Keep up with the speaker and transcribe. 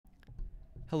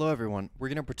Hello everyone, we're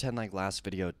gonna pretend like last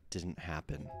video didn't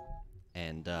happen.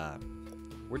 And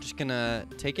we're just gonna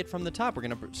take it from the top. We're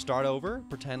gonna start over,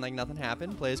 pretend like nothing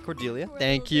happened, play as Cordelia.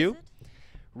 Thank you.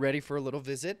 Ready for a little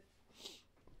visit.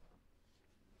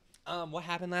 What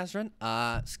happened last run?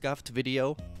 Scuffed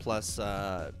video plus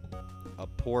a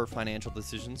poor financial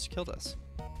decisions killed us.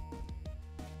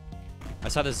 I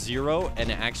saw the 0 and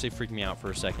it actually freaked me out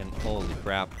for a second. Holy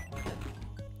crap.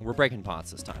 We're breaking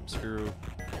pots this time.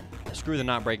 Screw the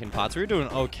not breaking pots. We were doing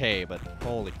okay, but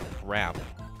holy crap.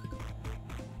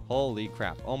 Holy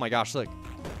crap. Oh my gosh, look.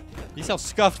 You see how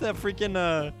scuffed that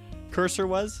freaking cursor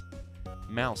was?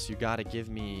 Mouse, you gotta give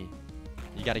me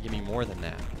more than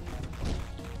that.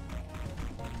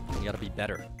 You gotta be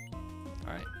better.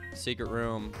 Alright. Secret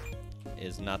room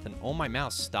is nothing. Oh my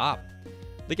mouse, stop.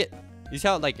 Look at, you see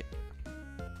how like,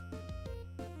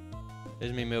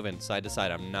 there's me moving side to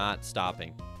side. I'm not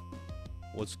stopping.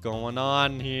 What's going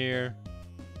on here?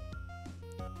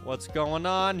 What's going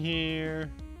on here?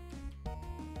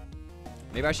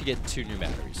 Maybe I should get 2 new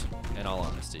batteries, in all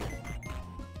honesty.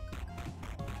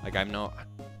 Like, I have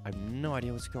no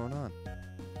idea what's going on.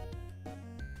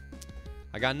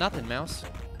 I got nothing, mouse.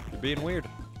 You're being weird.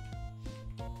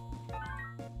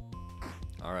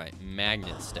 Alright,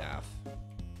 magnet staff.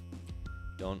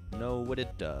 Don't know what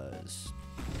it does.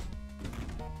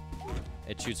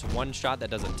 It shoots 1 shot that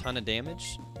does a ton of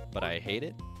damage, but I hate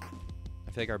it.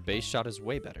 I feel like our base shot is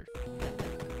way better.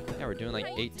 Yeah, we're doing like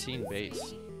 18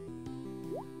 base.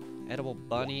 Edible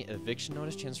bunny, eviction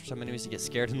notice, chance for some enemies to get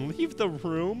scared and leave the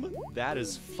room? That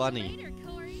is funny.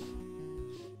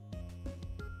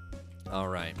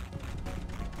 Alright.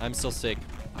 I'm still sick.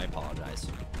 I apologize.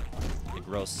 The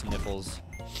gross sniffles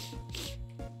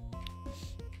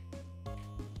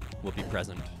will be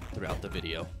present throughout the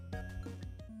video.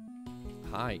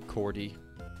 Hi, Cordy.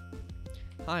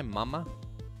 Hi, Mama.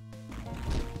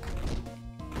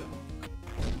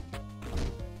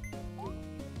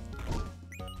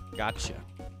 Gotcha.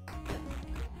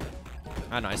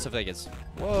 I don't know, I still feel like it's...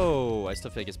 Whoa! I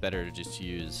still feel like it's better to just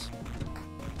use...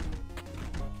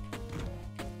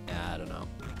 I don't know.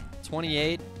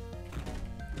 28.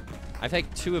 I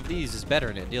think 2 of these is better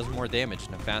and it deals more damage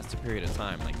in a faster period of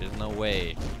time. Like, there's no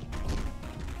way...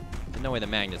 There's no way the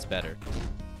magnet's better.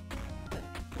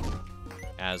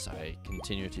 As I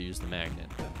continue to use the magnet.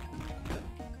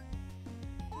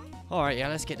 Alright, yeah,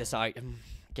 let's get this item.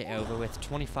 Get over with.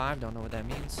 25, don't know what that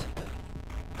means.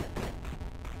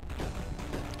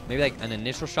 Maybe like an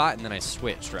initial shot and then I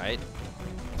switch, right?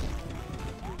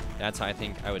 That's how I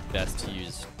think I would best to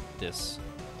use this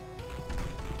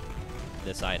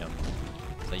item.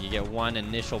 So you get 1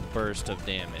 initial burst of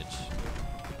damage.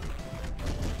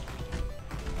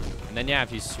 And then yeah,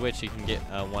 if you switch, you can get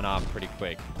 1 off pretty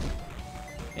quick.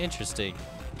 Interesting.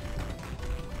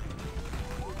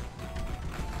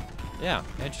 Yeah,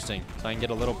 interesting. So I can get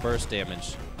a little burst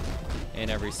damage in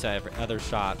every other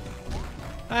shot.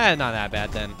 Not that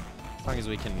bad then. As long as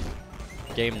we can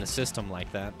game the system like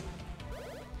that.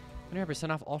 100%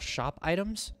 off all shop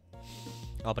items?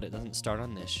 Oh, but it doesn't start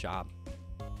on this shop.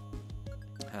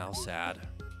 How sad.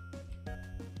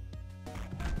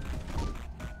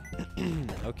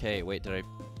 Okay, wait, there's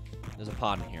a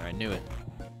pot in here. I knew it.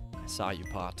 I saw you,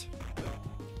 pot.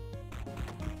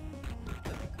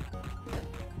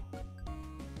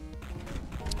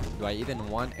 Do I even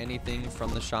want anything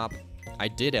from the shop? I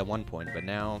did at one point, but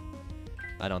now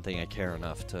I don't think I care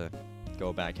enough to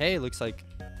go back. Hey, looks like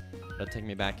it'll take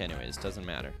me back anyways. Doesn't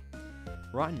matter.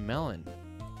 Rotten melon.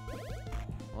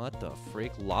 What the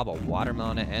freak? Lob a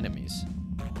watermelon at enemies.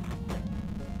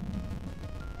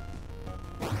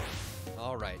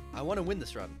 Alright, I want to win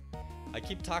this run. I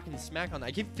keep talking smack on that.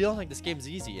 I keep feeling like this game's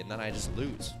easy, and then I just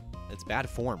lose. It's bad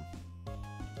form.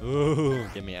 Ooh,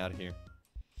 get me out of here.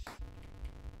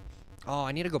 Oh,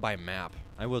 I need to go buy a map.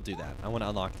 I will do that. I want to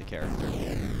unlock the character.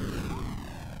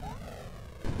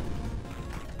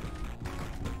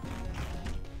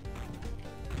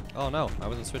 Oh, no. I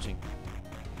wasn't switching.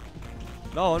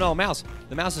 No, no, mouse.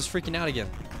 The mouse is freaking out again.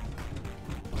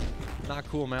 Not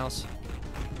cool, mouse.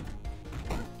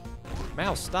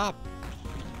 Mouse, stop.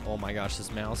 Oh my gosh,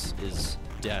 this mouse is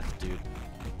death, dude.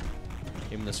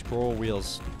 Even the scroll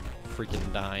wheel's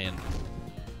freaking dying.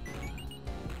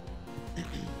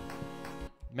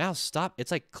 Mouse, stop.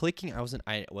 It's like clicking. I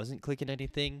wasn't clicking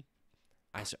anything.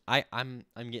 I'm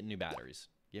getting new batteries.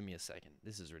 Give me a second.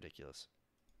 This is ridiculous.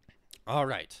 All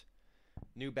right.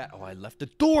 New Oh, I left the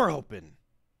door open.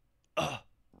 Ugh.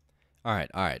 All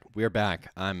right. We're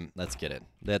back. Let's get it.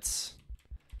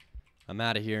 I'm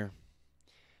out of here.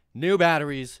 New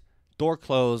batteries. Door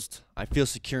closed. I feel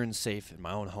secure and safe in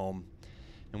my own home.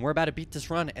 And we're about to beat this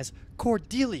run as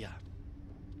Cordelia.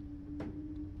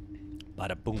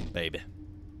 Bada boom, baby.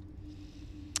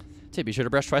 So be sure to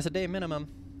brush twice a day minimum.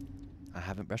 I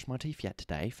haven't brushed my teeth yet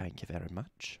today. Thank you very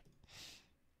much.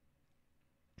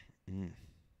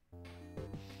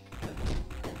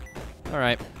 All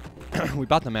right. We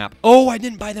bought the map. Oh, I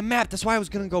didn't buy the map. That's why I was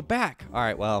going to go back. All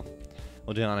right, well,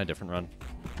 we'll do it on a different run.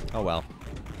 Oh, well.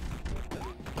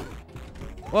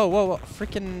 Whoa, whoa, whoa.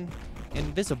 Freaking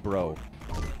Invisibro.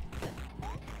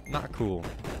 Not cool.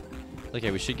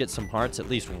 Okay, we should get some hearts. At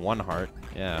least one heart.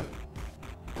 Yeah.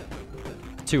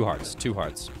 2 hearts. 2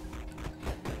 hearts.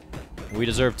 We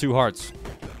deserve 2 hearts.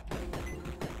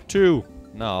 2.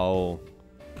 No.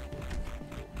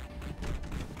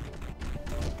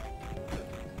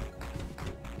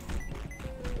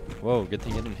 Whoa, good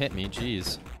thing it didn't hit me.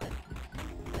 Jeez.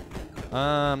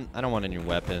 I don't want any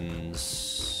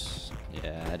weapons.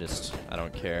 Yeah, I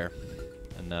don't care.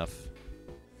 Enough.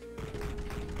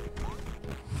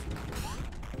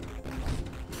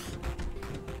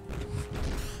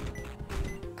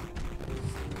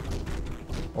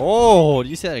 Oh, do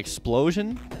you see that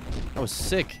explosion? That was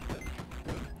sick.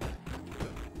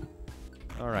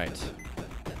 All right.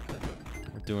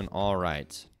 We're doing all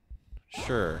right.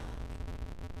 Sure.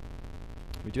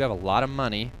 We do have a lot of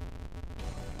money.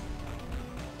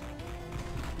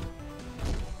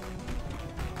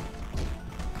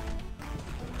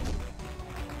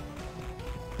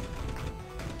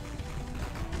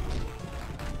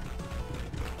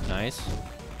 Nice.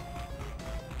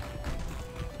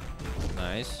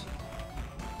 Nice.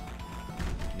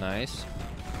 Nice.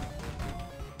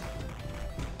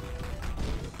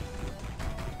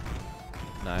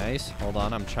 Nice. Hold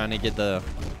on, I'm trying to get the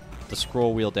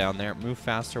scroll wheel down there. Move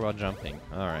faster while jumping.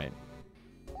 All right.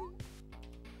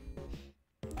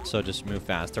 So just move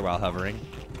faster while hovering.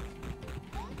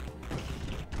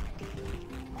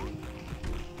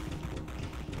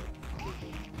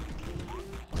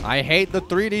 I hate the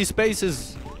 3D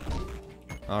spaces.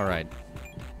 All right.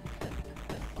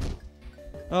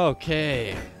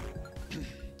 Okay.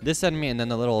 This enemy and then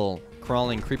the little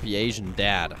crawling creepy Asian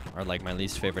dad are like my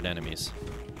least favorite enemies.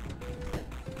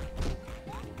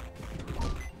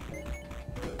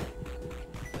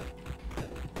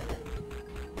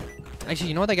 Actually,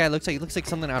 you know what that guy looks like? He looks like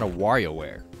something out of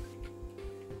WarioWare.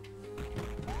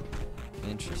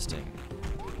 Interesting.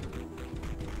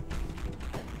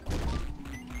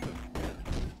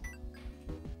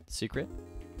 Secret?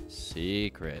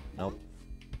 Secret. Nope.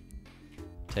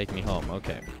 Take me home.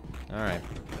 Okay. Alright.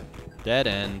 Dead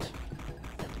end.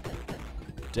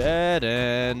 Dead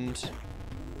end.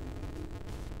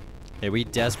 Hey, we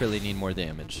desperately need more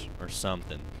damage. Or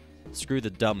something. Screw the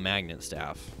dumb magnet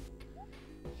staff.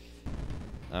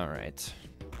 Alright.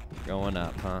 Going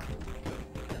up, huh?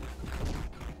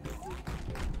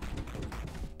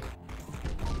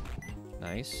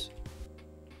 Nice.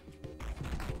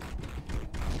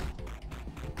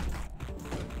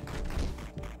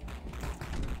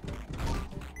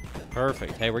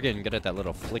 Perfect. Hey, we're getting good at that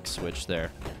little flick switch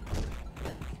there.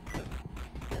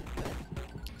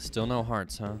 Still no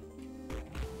hearts, huh?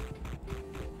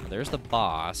 There's the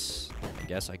boss. I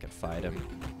guess I could fight him.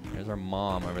 There's our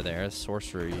mom over there.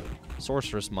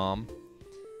 Sorceress mom.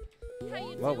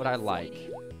 What would I like?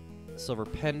 Silver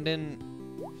pendant.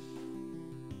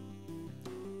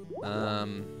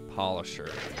 Polisher.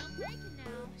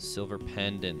 Silver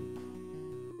pendant.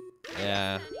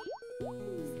 Yeah.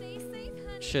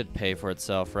 Should pay for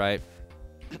itself, right?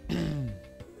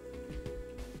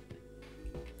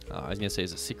 Oh, I was gonna say,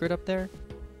 is a secret up there?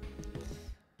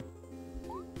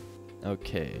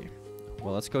 Okay.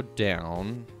 Well, let's go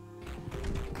down.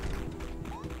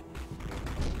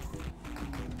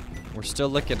 We're still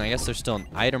looking. I guess there's still an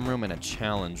item room and a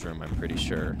challenge room, I'm pretty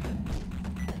sure.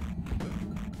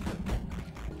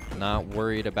 Not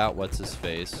worried about what's his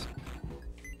face.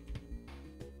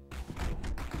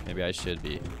 Maybe I should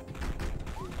be.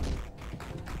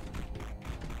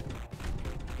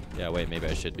 Yeah, wait, maybe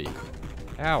I should be.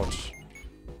 Ouch.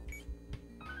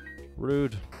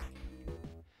 Rude.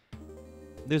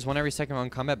 Lose 1 every second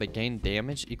on combat, but gain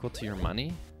damage equal to your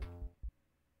money?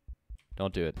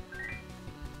 Don't do it.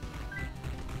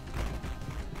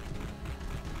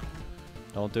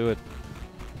 Don't do it.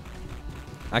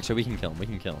 Actually, we can kill him. We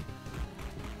can kill him.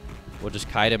 We'll just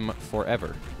kite him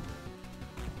forever.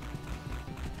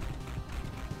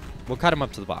 We'll cut him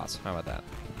up to the boss. How about that?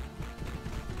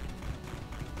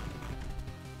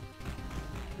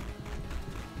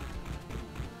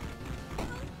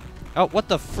 Oh, what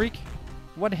the freak?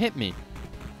 What hit me?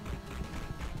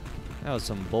 That was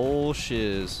some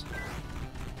bullshiz.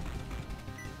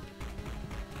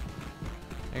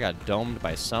 I got domed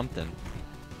by something.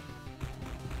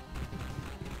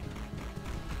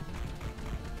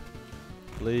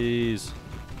 Please.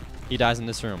 He dies in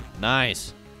this room.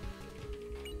 Nice.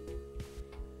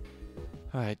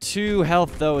 Alright, 2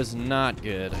 health, though, is not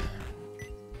good.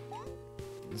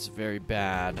 It's very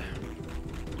bad.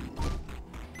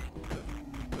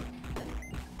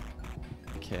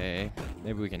 Okay.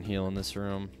 Maybe we can heal in this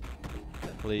room.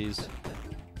 Please.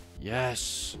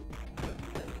 Yes.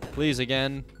 Please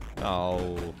again.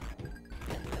 Oh.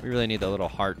 We really need the little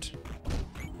heart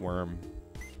worm.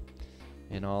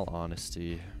 In all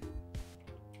honesty.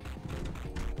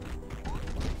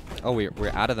 Oh,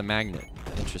 we're out of the magnet.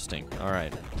 Interesting. All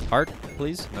right. Heart,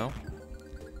 please? No?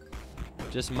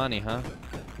 Just money, huh?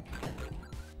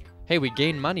 Hey, we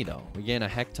gain money, though. We gain a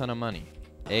heck ton of money.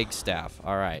 Egg staff.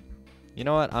 All right. You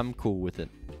know what? I'm cool with it.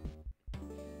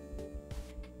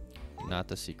 Not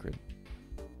the secret.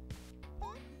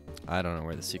 I don't know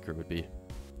where the secret would be.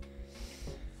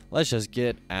 Let's just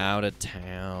get out of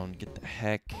town. Get the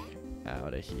heck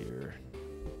out of here.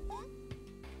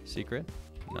 Secret?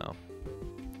 No.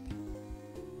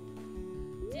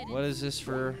 What is this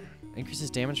for? Increases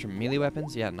damage from melee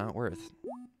weapons? Yeah, not worth.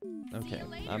 Okay,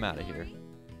 I'm out of here.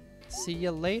 See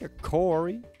you later,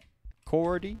 Corey.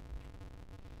 Cordy.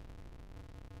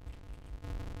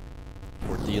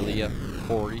 Cordelia.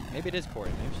 Corey. Maybe it is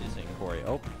Corey. Maybe she's saying Corey.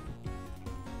 Oh.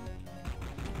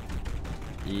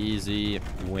 Easy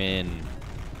win.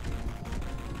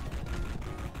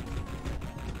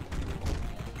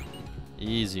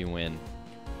 Easy win.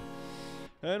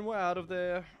 And we're out of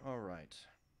there. All right.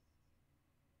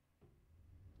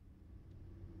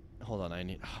 Hold on, I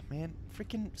need... Oh, man.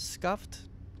 Freaking scuffed.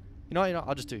 You know,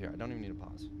 I'll just do here. I don't even need a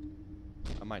pause.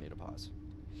 I might need a pause.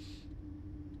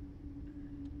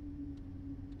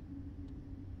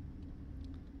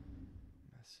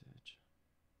 Message.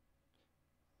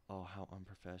 Oh, how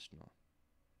unprofessional.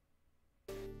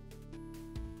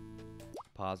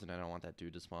 Pause, and I don't want that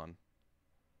dude to spawn.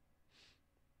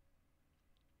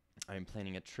 I am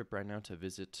planning a trip right now to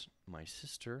visit my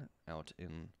sister out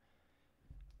in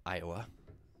Iowa.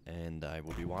 And I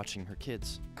will be watching her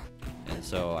kids. And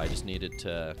so I just needed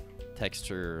to text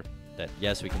her that,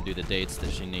 yes, we can do the dates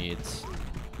that she needs.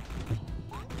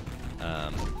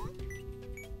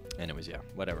 And it was, yeah,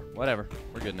 whatever. Whatever.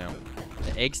 We're good now.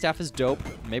 The egg staff is dope.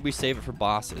 Maybe we save it for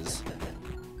bosses.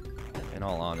 In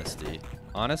all honesty.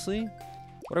 Honestly,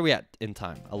 what are we at in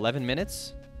time? 11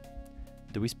 minutes?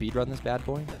 Do we speedrun this bad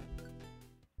boy?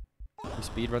 We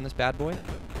speedrun this bad boy?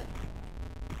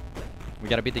 We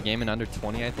gotta beat the game in under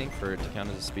 20, I think, for it to count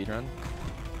as a speedrun.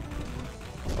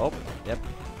 Oh, yep.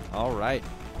 All right.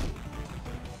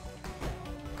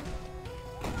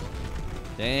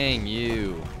 Dang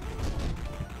you.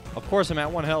 Of course I'm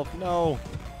at 1 health. No.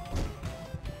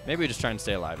 Maybe we just try and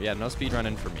stay alive. Yeah, no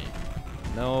speedrunning for me.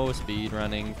 No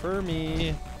speedrunning for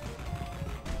me.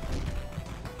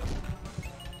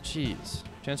 Jeez.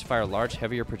 Chance to fire a large,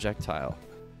 heavier projectile.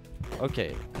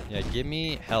 Okay. Yeah, give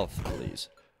me health, please.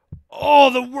 Oh,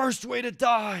 the worst way to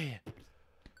die.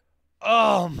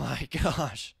 Oh my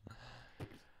gosh.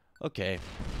 Okay.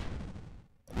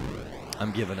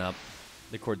 I'm giving up.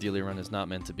 The Cordelia run is not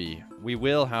meant to be. We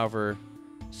will, however,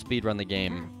 speedrun the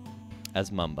game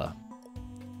as Mamba.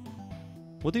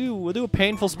 We'll do a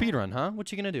painful speedrun, huh?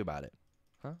 What you gonna do about it?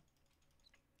 Huh?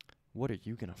 What are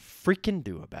you gonna freaking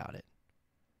do about it?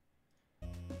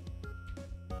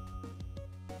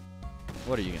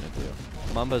 What are you gonna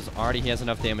do? Mamba's already, he has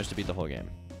enough damage to beat the whole game.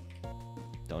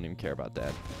 Don't even care about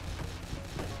that.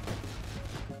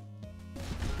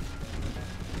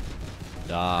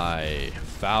 Die,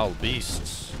 foul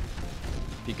beasts.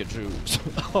 Pikachu.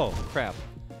 Oh, crap.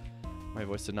 My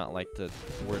voice did not like the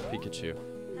word Pikachu.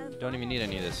 Don't even need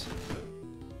any of this.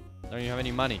 Don't even have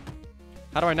any money.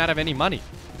 How do I not have any money?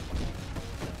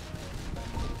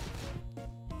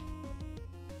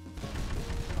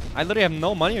 I literally have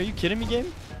no money. Are you kidding me,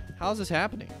 game? How is this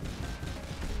happening?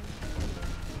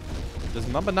 Does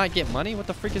Mamba not get money? What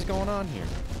the freak is going on here?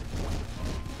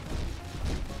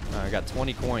 I got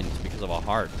 20 coins because of a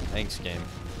heart. Thanks, game.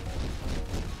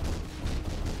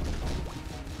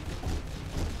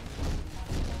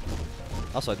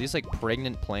 Also, are these like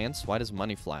pregnant plants? Why does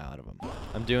money fly out of them?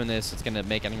 I'm doing this. It's going to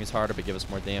make enemies harder, but give us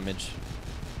more damage.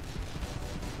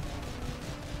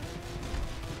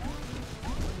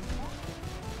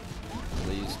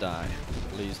 Please die.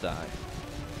 Please die.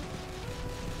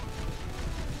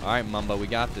 Alright, Mamba, we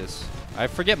got this. I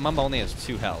forget Mamba only has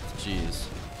 2 health. Jeez.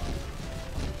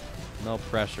 No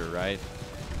pressure, right?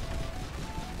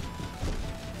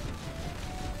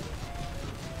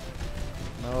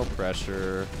 No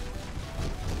pressure.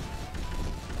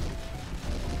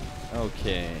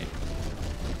 Okay.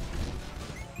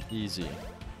 Easy.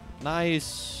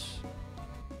 Nice.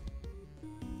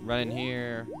 Run in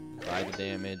here. Buy the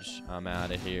damage. I'm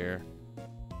out of here.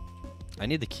 I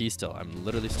need the key still. I'm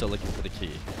literally still looking for the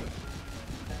key.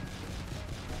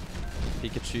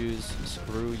 Pikachu's,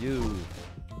 screw you.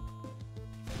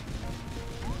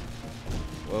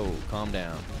 Whoa, calm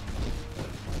down.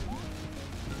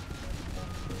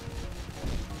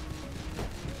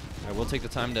 I will take the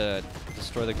time to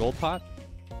destroy the gold pot.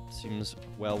 Seems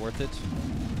well worth it.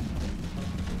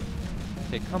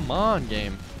 Okay, come on,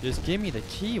 game. Just give me the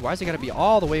key. Why's it gotta be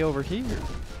all the way over here?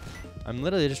 I'm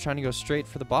literally just trying to go straight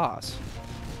for the boss.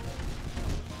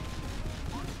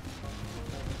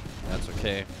 That's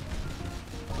okay.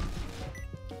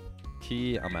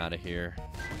 Key, I'm out of here.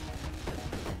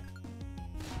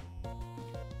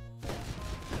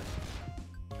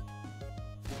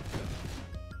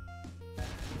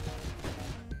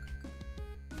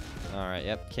 Alright,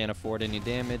 yep, can't afford any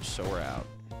damage, so we're out.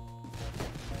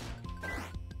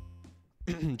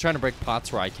 Trying to break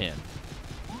pots where I can.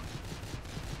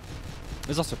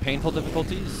 There's also painful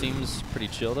difficulty. Seems pretty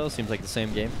chill though. Seems like the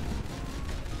same game.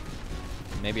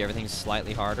 Maybe everything's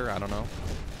slightly harder. I don't know.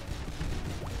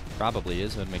 Probably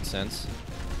is. It would make sense.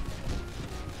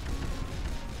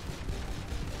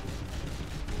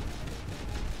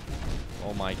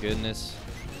 Oh my goodness.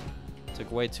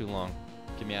 Took way too long.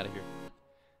 Get me out of here.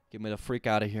 Get me the freak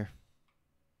out of here.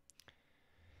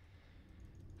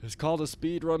 It's called a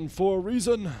speed run for a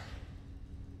reason.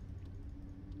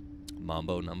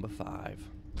 Mambo number 5.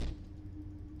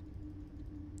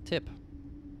 Tip.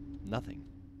 Nothing.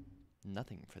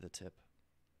 Nothing for the tip.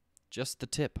 Just the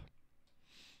tip.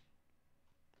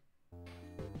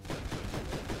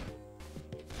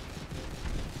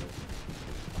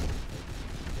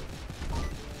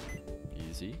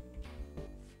 Easy.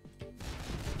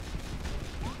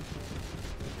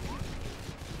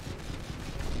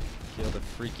 Kill the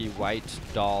freaky white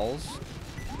dolls,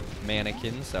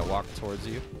 mannequins that walk towards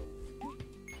you.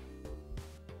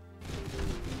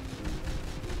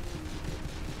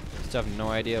 Just have no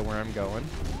idea where I'm going.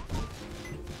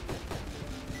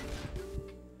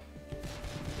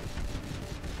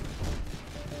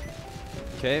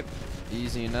 Okay,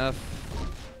 easy enough.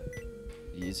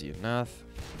 Easy enough.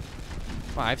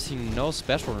 Wow, I've seen no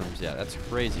special rooms yet. That's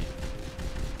crazy.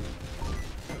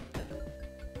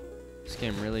 This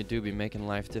game really do be making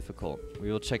life difficult.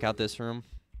 We will check out this room.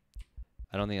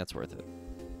 I don't think that's worth it.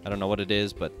 I don't know what it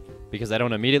is, but because I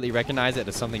don't immediately recognize it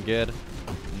as something good,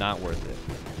 not worth it.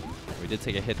 We did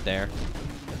take a hit there.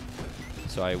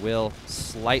 So I will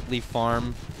slightly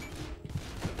farm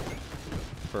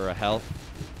for a health.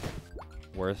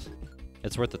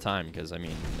 It's worth the time, because I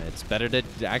mean, it's better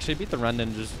to actually beat the run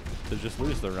than just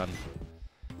lose the run.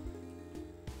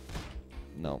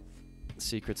 No.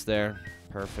 Secret's there.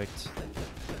 Perfect.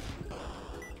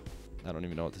 I don't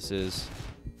even know what this is.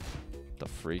 The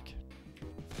freak.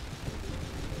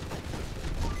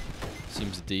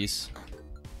 Seems decent.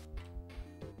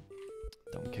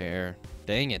 Don't care.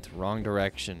 Dang it, wrong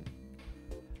direction.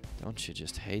 Don't you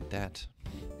just hate that?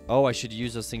 Oh, I should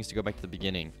use those things to go back to the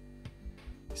beginning.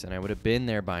 Because then I would have been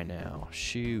there by now.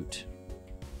 Shoot.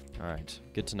 Alright,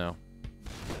 good to know.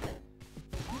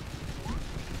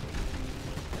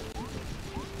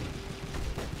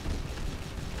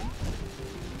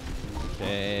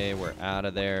 Okay, we're out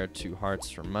of there. 2 hearts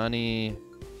for money.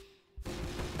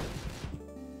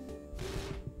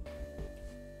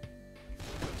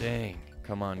 Dang.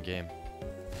 Come on, game.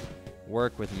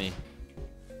 Work with me.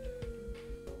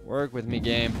 Work with me,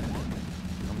 game.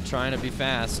 I'm trying to be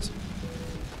fast.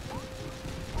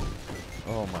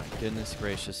 Oh my goodness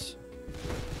gracious.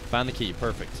 Found the key.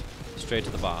 Perfect. Straight to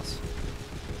the boss.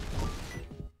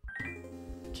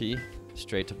 Key.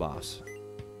 Straight to boss.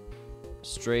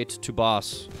 Straight to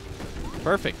boss.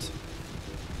 Perfect.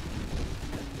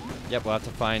 Yep, we'll have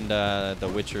to find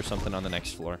the witch or something on the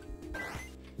next floor.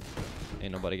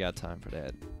 Ain't nobody got time for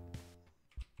that.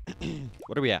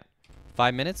 What are we at?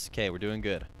 5 minutes? Okay, we're doing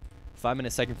good. 5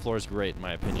 minute second floor is great in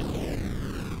my opinion.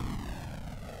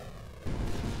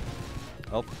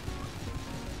 Oh.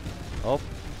 Oh.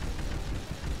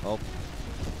 Oh.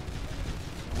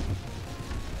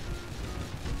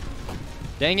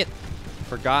 Dang it.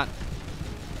 Forgot.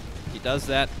 He does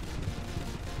that.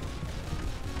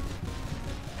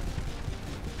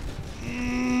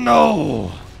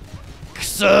 No.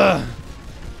 Ksa.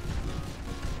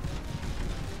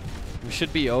 We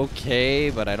should be okay,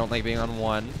 but I don't like being on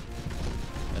 1.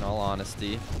 In all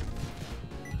honesty.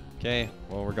 Okay,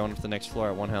 well, we're going to the next floor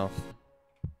at 1 health.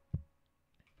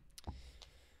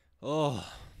 Oh,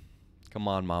 come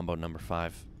on, Mambo number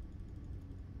 5.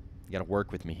 You gotta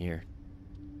work with me here.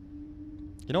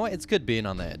 You know what? It's good being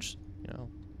on the edge. You know,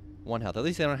 1 health. At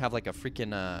least they don't have like a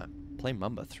freaking play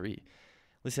Mamba 3. At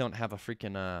least they don't have a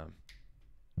freaking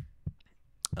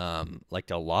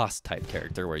like a Lost type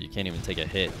character where you can't even take a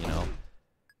hit. You know.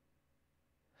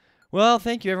 Well,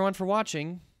 thank you everyone for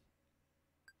watching.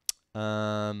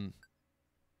 Yep.